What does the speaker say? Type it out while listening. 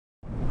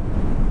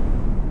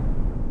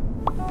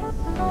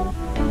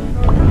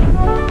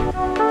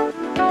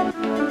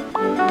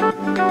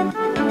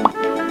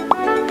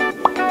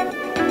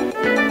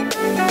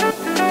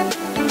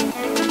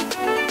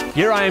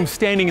Here I am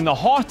standing in the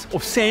heart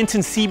of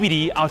Sandton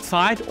CBD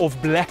outside of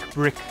Black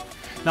Brick.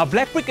 Now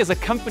Black Brick as a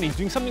company is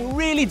doing something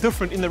really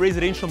different in the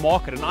residential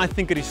market, and I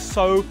think it is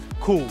so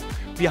cool.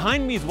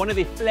 Behind me is one of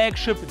their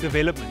flagship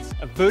developments,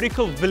 a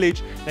vertical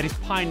village that is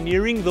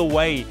pioneering the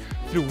way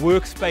through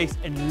workspace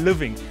and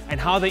living and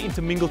how they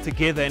intermingle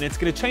together, and it's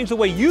going to change the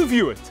way you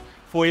view it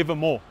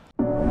forevermore.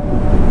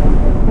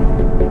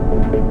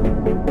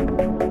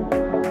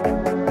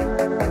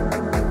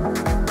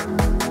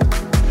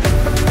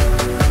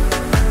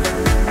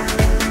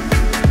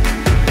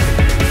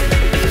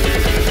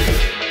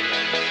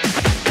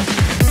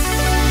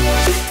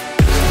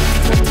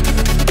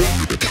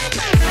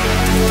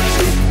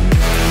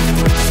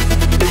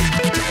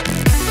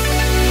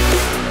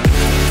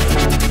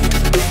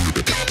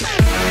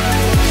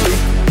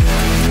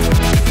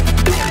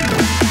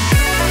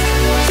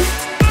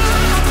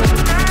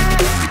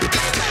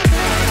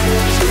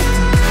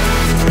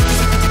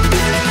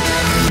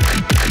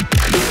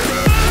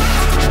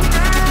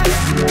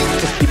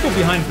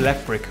 Behind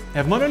Black Brick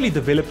have not only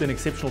developed an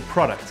exceptional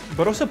product,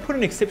 but also put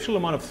an exceptional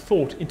amount of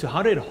thought into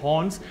how to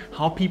enhance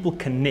how people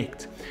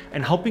connect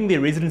and helping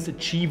their residents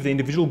achieve their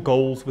individual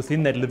goals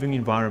within that living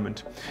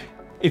environment.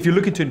 If you're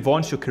looking to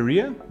advance your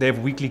career, they have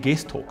weekly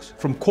guest talks.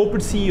 From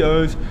corporate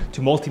CEOs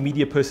to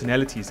multimedia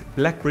personalities,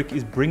 Black Brick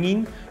is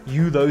bringing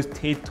you those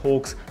TED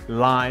Talks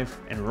live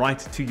and right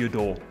to your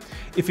door.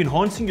 If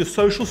enhancing your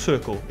social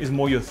circle is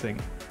more your thing,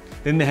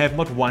 then they have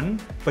not one,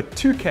 but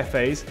 2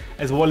 cafes,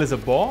 as well as a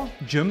bar,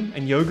 gym,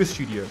 and yoga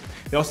studio.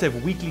 They also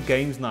have weekly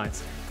games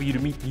nights for you to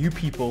meet new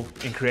people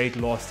and create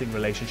lasting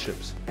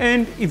relationships.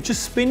 And if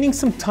just spending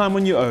some time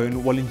on your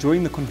own while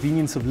enjoying the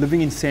convenience of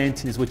living in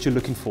Sandton is what you're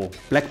looking for,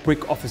 Black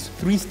Brick offers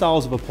 3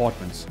 styles of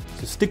apartments.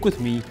 So stick with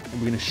me and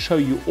we're going to show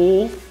you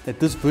all that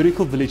this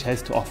vertical village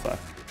has to offer,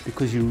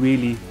 because you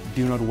really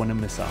do not want to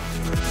miss out.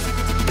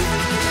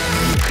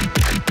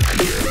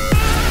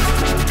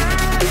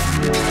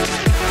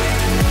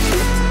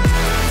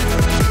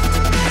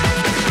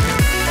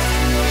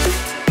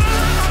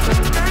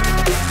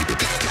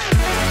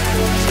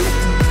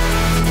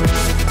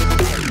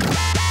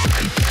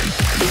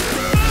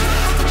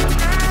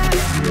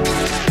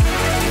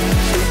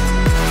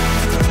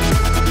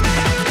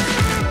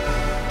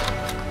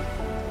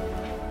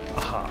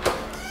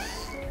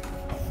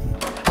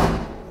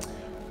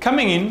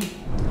 Coming in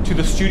to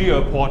the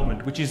studio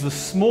apartment, which is the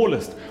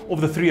smallest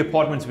of the 3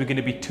 apartments we're going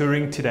to be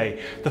touring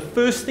today, the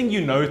first thing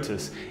you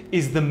notice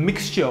is the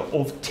mixture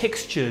of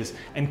textures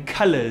and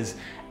colors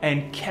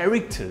and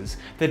characters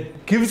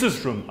that gives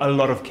this room a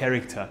lot of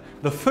character.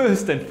 The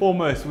first and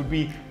foremost would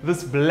be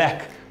this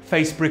black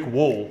face brick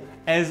wall.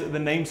 As the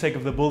namesake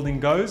of the building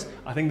goes,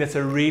 I think that's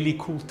a really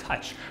cool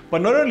touch.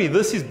 But not only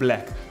this is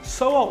black,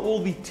 so are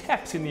all the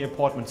taps in the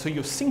apartment. So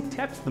your sink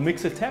taps, the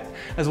mixer tap,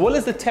 as well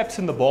as the taps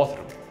in the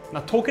bathroom. Now,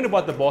 talking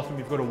about the bathroom,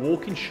 you've got a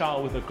walk-in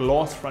shower with a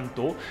glass front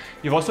door.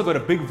 You've also got a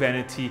big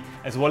vanity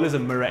as well as a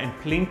mirror and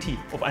plenty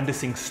of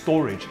under-sink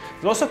storage.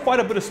 There's also quite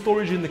a bit of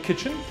storage in the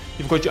kitchen.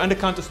 You've got your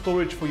under-counter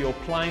storage for your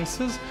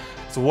appliances,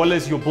 as well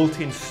as your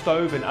built-in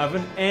stove and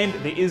oven, and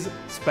there is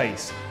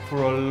space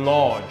for a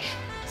large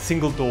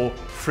single-door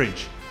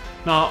fridge.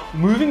 Now,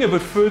 moving a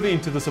bit further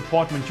into this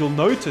apartment, you'll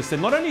notice that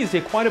not only is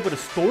there quite a bit of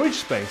storage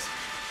space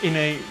in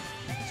a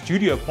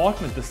studio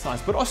apartment this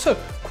size, but also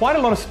quite a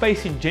lot of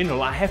space in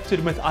general. I have to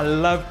admit, I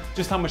love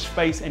just how much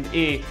space and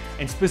air,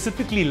 and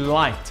specifically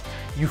light,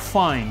 you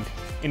find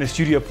in a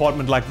studio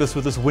apartment like this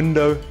with this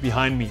window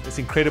behind me. It's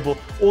incredible.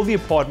 All the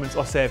apartments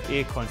also have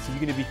aircon, so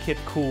you're going to be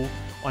kept cool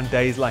on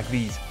days like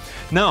these.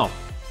 Now,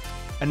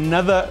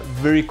 another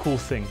very cool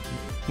thing.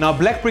 Now,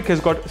 Black Brick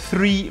has got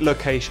 3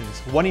 locations,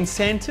 one in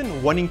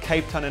Sandton, one in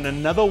Cape Town, and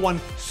another one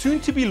soon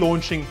to be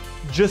launching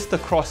just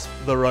across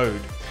the road.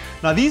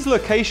 Now, these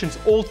locations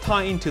all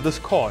tie into this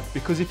card,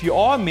 because if you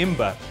are a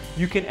member,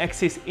 you can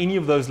access any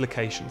of those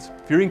locations.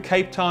 If you're in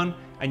Cape Town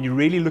and you're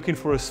really looking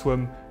for a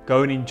swim,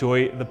 go and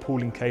enjoy the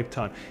pool in Cape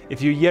Town.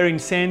 If you're here in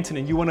Sandton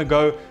and you want to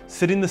go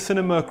sit in the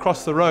cinema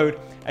across the road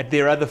at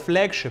their other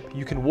flagship,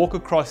 you can walk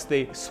across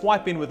there,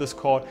 swipe in with this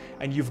card,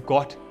 and you've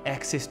got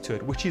access to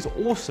it, which is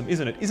awesome,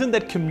 isn't it? Isn't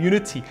that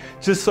community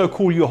just so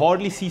cool? You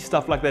hardly see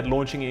stuff like that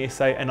launching in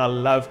SA, and I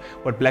love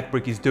what Black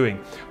Brick is doing.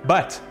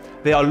 But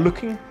they are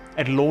looking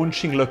at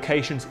launching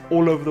locations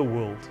all over the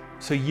world.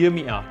 So hear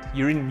me out.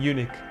 You're in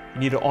Munich, you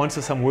need to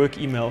answer some work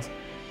emails.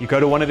 You go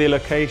to one of their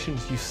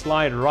locations, you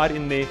slide right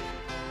in there,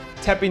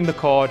 tap in the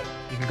card,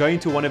 you can go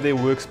into one of their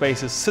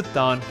workspaces, sit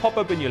down, pop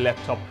up in your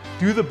laptop,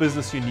 do the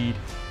business you need,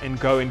 and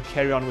go and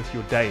carry on with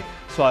your day.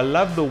 So I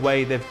love the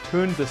way they've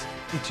turned this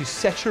into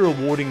such a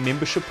rewarding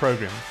membership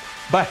program.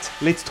 But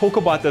let's talk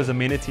about those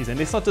amenities, and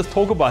let's not just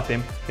talk about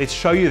them, let's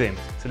show you them.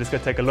 So let's go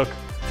take a look.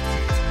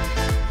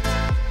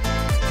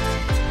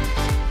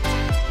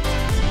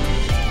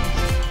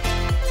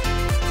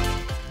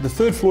 The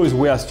 3rd floor is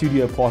where our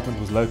studio apartment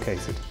was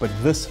located, but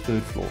this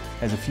 3rd floor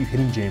has a few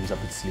hidden gems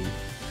up its sleeve.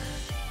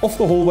 Off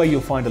the hallway,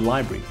 you'll find a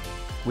library.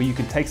 where you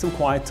can take some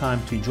quiet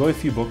time to enjoy a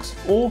few books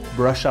or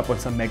brush up on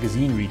some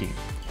magazine reading.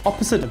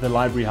 Opposite of the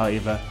library,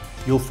 however,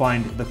 you'll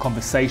find the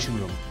conversation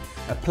room,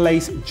 a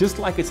place just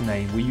like its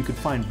name where you can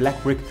find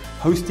Black Brick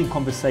hosting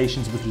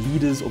conversations with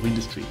leaders of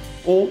industry,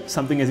 or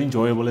something as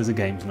enjoyable as a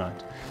games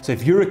night. So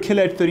if you're a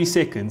killer at 30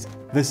 seconds,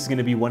 this is going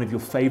to be one of your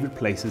favorite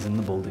places in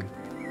the building.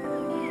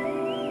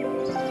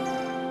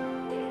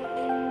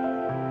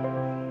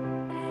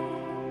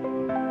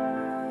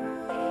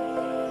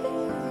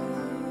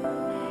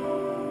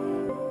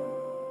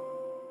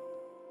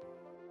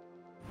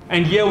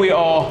 And here we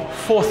are,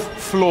 4th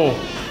floor.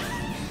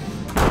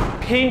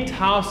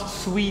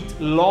 Penthouse suite,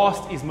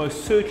 last is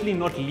most certainly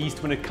not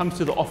least when it comes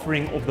to the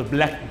offering of the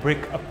Black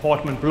Brick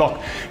apartment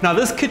block. Now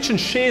this kitchen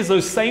shares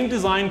those same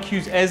design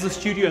cues as the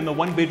studio and the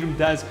one bedroom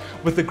does,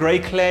 with the grey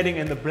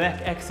cladding and the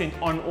black accent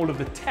on all of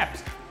the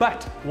taps.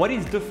 But what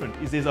is different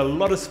is there's a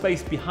lot of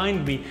space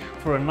behind me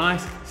for a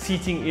nice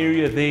seating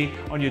area there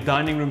on your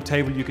dining room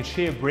table. You can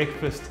share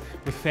breakfast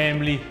with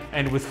family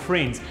and with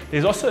friends.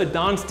 There's also a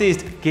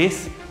downstairs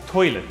guest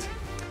toilet.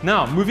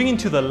 Now moving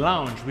into the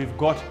lounge, we've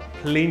got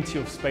plenty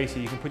of space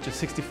here. You can put your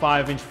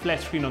 65-inch flat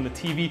screen on the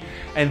TV,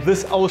 and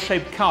this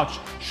L-shaped couch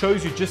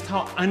shows you just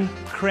how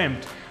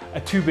uncramped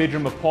a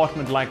 2-bedroom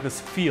apartment like this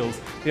feels.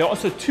 There are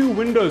also 2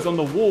 windows on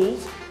the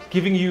walls,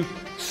 giving you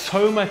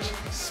so much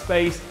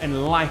space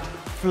and light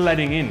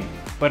flooding in.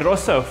 But it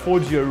also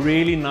affords you a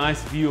really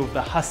nice view of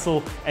the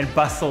hustle and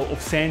bustle of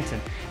Sandton.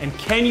 And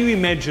can you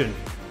imagine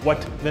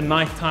what the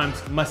night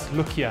times must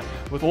look here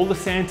with all the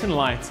Sandton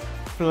lights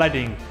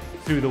flooding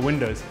through the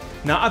windows?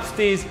 Now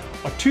upstairs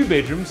are 2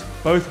 bedrooms,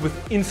 both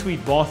with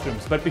in-suite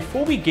bathrooms. But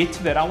before we get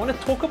to that, I want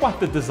to talk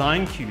about the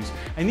design cues.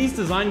 And these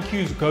design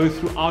cues go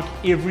throughout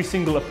every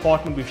single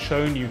apartment we've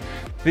shown you.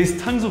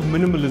 There's tons of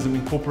minimalism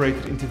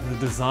incorporated into the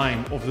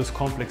design of this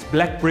complex.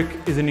 Black Brick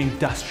is an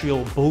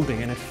industrial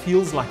building, and it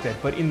feels like that,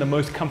 but in the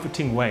most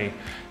comforting way.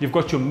 You've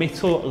got your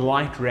metal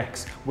light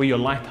racks where your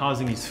light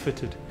housing is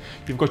fitted.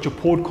 You've got your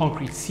poured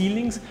concrete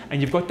ceilings,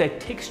 and you've got that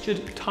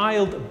textured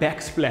tiled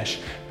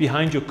backsplash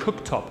behind your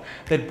cooktop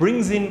that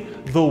brings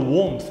in the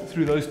warmth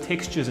through those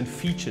textures and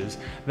features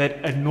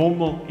that a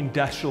normal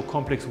industrial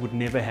complex would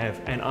never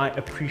have. And I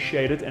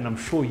appreciate it, and I'm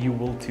sure you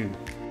will too.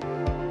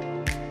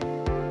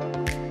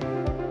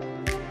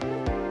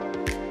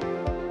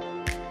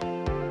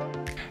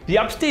 The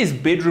upstairs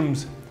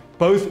bedrooms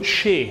both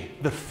share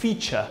the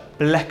feature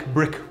black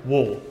brick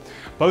wall.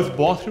 Both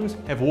bathrooms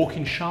have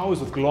walk-in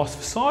showers with glass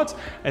facades,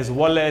 as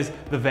well as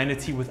the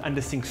vanity with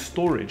under-sink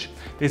storage.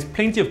 There's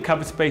plenty of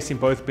covered space in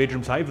both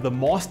bedrooms. However, the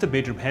master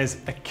bedroom has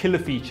a killer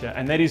feature,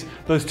 and that is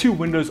those 2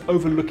 windows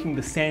overlooking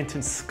the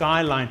Sandton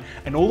skyline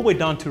and all the way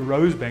down to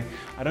Rosebank.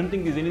 I don't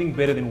think there's anything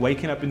better than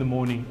waking up in the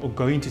morning or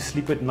going to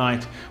sleep at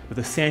night with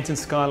the Sandton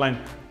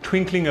skyline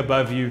twinkling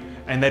above you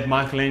and that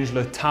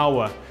Michelangelo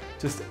tower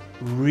just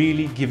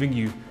really giving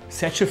you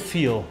such a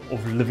feel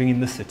of living in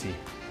the city.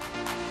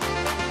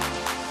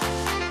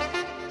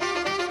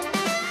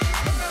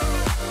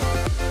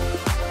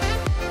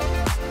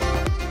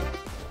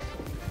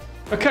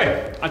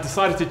 Okay, I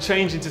decided to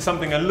change into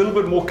something a little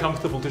bit more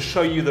comfortable to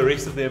show you the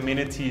rest of the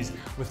amenities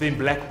within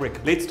Black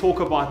Brick. Let's talk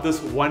about this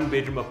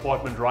 1-bedroom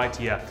apartment right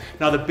here.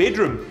 Now the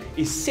bedroom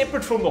is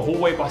separate from the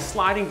hallway by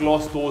sliding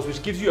glass doors,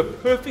 which gives you a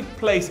perfect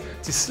place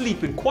to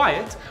sleep in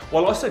quiet,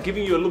 while also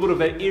giving you a little bit of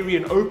that airy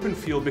and open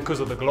feel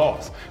because of the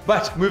glass.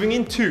 But moving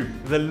into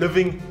the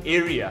living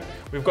area,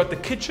 we've got the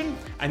kitchen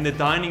and the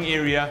dining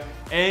area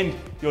and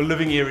your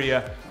living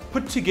area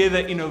put together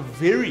in a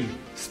very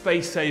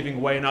space-saving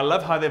way, and I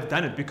love how they've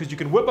done it because you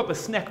can whip up a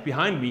snack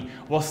behind me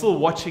while still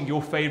watching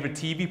your favorite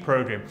TV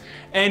program.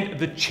 And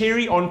the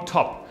cherry on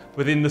top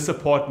within this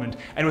apartment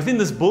and within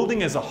this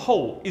building as a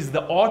whole is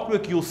the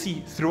artwork you'll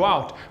see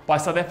throughout by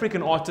South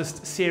African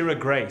artist Sarah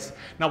Grace.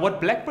 Now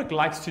what Black Brick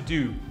likes to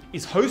do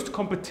is host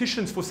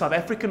competitions for South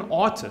African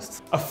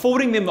artists,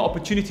 affording them the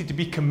opportunity to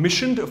be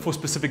commissioned for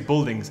specific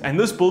buildings. And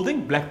this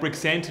building, Black Brick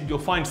Sandton, you'll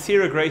find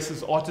Sarah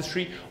Grace's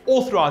artistry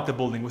all throughout the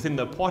building, within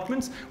the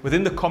apartments,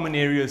 within the common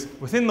areas,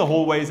 within the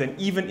hallways, and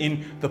even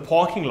in the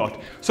parking lot.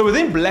 So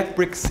within Black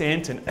Brick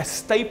Sandton, a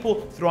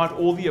staple throughout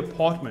all the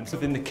apartments,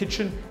 within the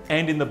kitchen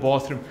and in the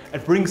bathroom,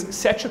 it brings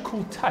such a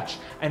cool touch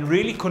and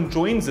really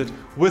conjoins it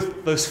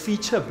with those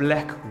feature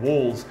black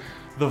walls.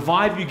 The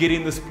vibe you get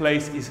in this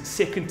place is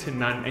second to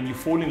none, and you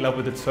fall in love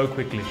with it so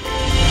quickly.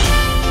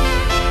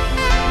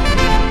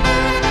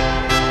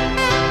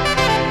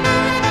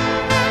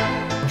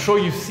 I'm sure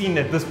you've seen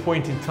at this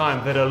point in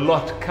time that a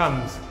lot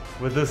comes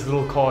with this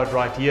little card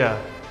right here.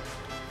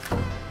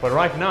 But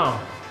right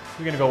now,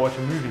 we're gonna go watch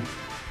a movie.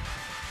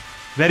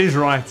 That is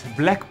right,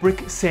 Black Brick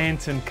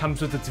Sandton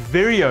comes with its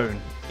very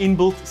own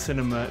inbuilt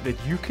cinema that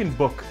you can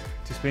book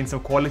to spend some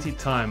quality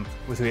time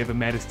with whoever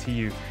matters to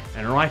you.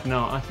 And right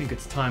now, I think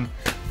it's time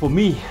for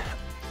me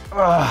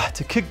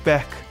to kick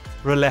back,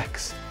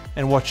 relax,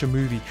 and watch a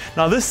movie.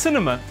 Now this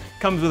cinema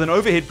comes with an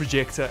overhead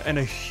projector and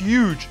a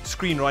huge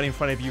screen right in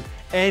front of you,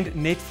 and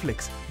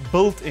Netflix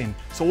built in.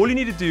 So all you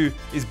need to do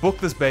is book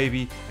this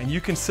baby and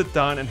you can sit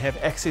down and have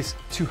access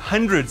to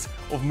hundreds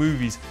of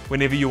movies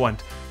whenever you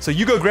want. So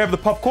you go grab the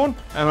popcorn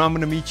and I'm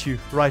gonna meet you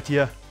right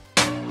here.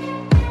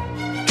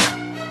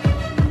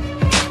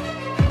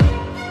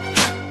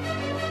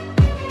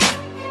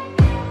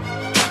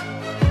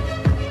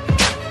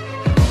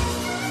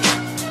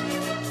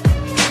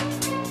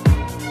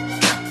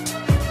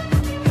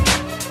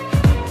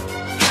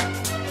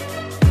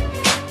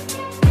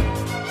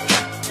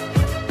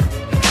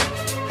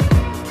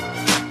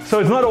 So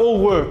it's not all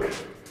work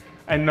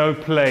and no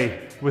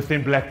play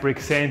within Black Brick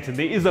Sandton.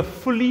 There is a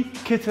fully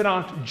kitted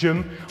out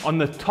gym on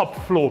the top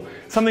floor,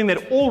 something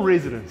that all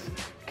residents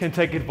can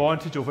take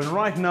advantage of. And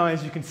right now,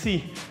 as you can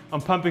see, I'm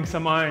pumping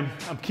some iron,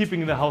 I'm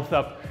keeping the health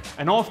up.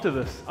 And after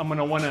this, I'm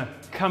gonna wanna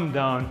come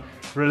down,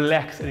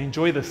 relax and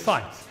enjoy the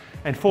sights.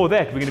 And for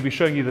that, we're gonna be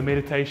showing you the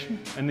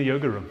meditation and the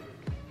yoga room.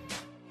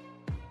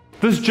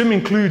 This gym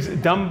includes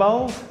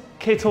dumbbells,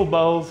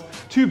 kettlebells,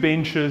 2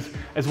 benches,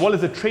 as well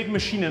as a tread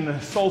machine and an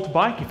assault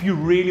bike if you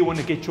really want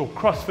to get your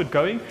CrossFit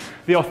going.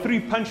 There are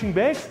 3 punching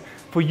bags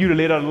for you to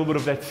let out a little bit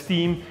of that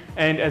steam.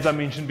 And as I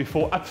mentioned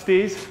before,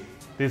 upstairs,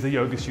 there's a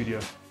yoga studio.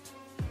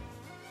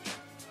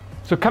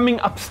 So coming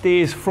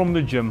upstairs from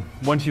the gym,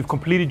 once you've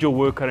completed your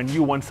workout and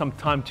you want some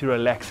time to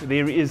relax,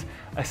 there is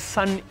a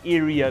sun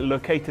area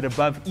located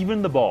above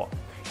even the bar,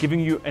 giving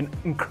you an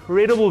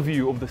incredible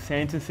view of the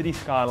Sandton city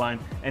skyline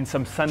and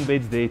some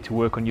sunbeds there to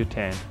work on your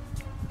tan.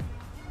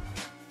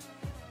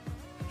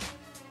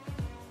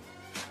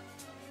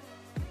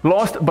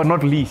 Last but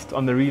not least,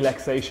 on the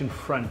relaxation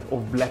front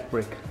of Black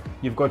Brick,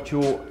 you've got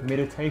your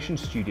meditation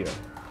studio.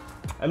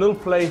 A little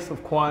place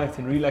of quiet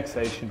and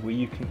relaxation where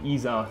you can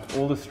ease out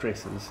all the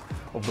stresses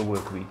of the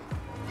work week.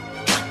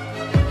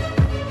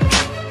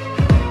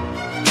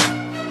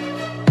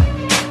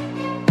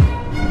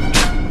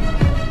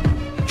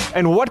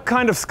 And what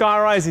kind of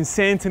skyrise in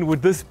Sandton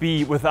would this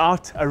be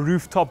without a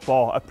rooftop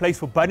bar, a place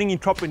for budding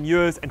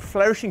entrepreneurs and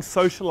flourishing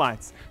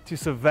socialites to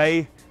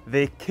survey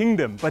their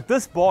kingdom? But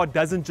this bar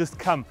doesn't just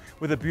come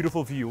with a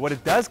beautiful view. What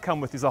it does come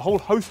with is a whole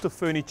host of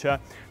furniture,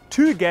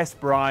 2 gas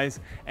braais,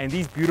 and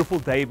these beautiful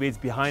day beds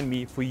behind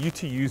me for you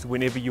to use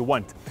whenever you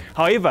want.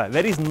 However,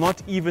 that is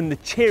not even the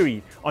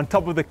cherry on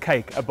top of the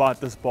cake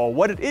about this bar.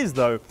 What it is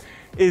though,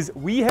 is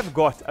we have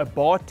got a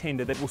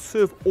bartender that will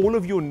serve all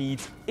of your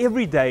needs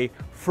every day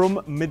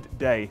from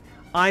midday.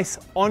 Ice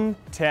on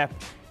tap.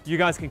 You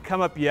guys can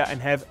come up here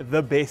and have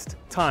the best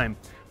time.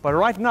 But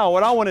right now,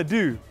 what I want to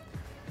do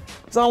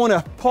is I want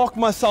to park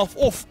myself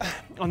off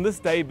on this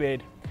day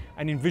bed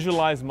and then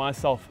visualize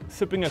myself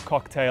sipping a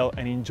cocktail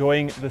and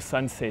enjoying the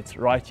sunsets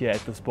right here at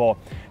this bar.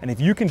 And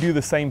if you can do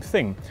the same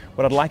thing,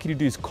 what I'd like you to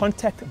do is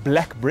contact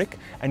Black Brick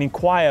and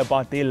inquire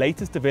about their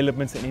latest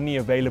developments and any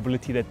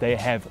availability that they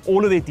have.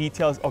 All of their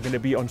details are going to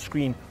be on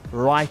screen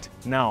right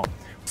now.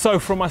 So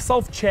from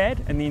myself,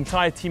 Chad, and the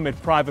entire team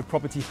at Private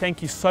Property,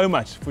 thank you so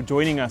much for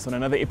joining us on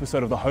another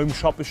episode of the Home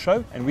Shoppers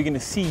Show, and we're going to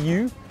see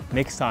you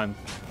next time.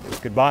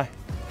 Goodbye.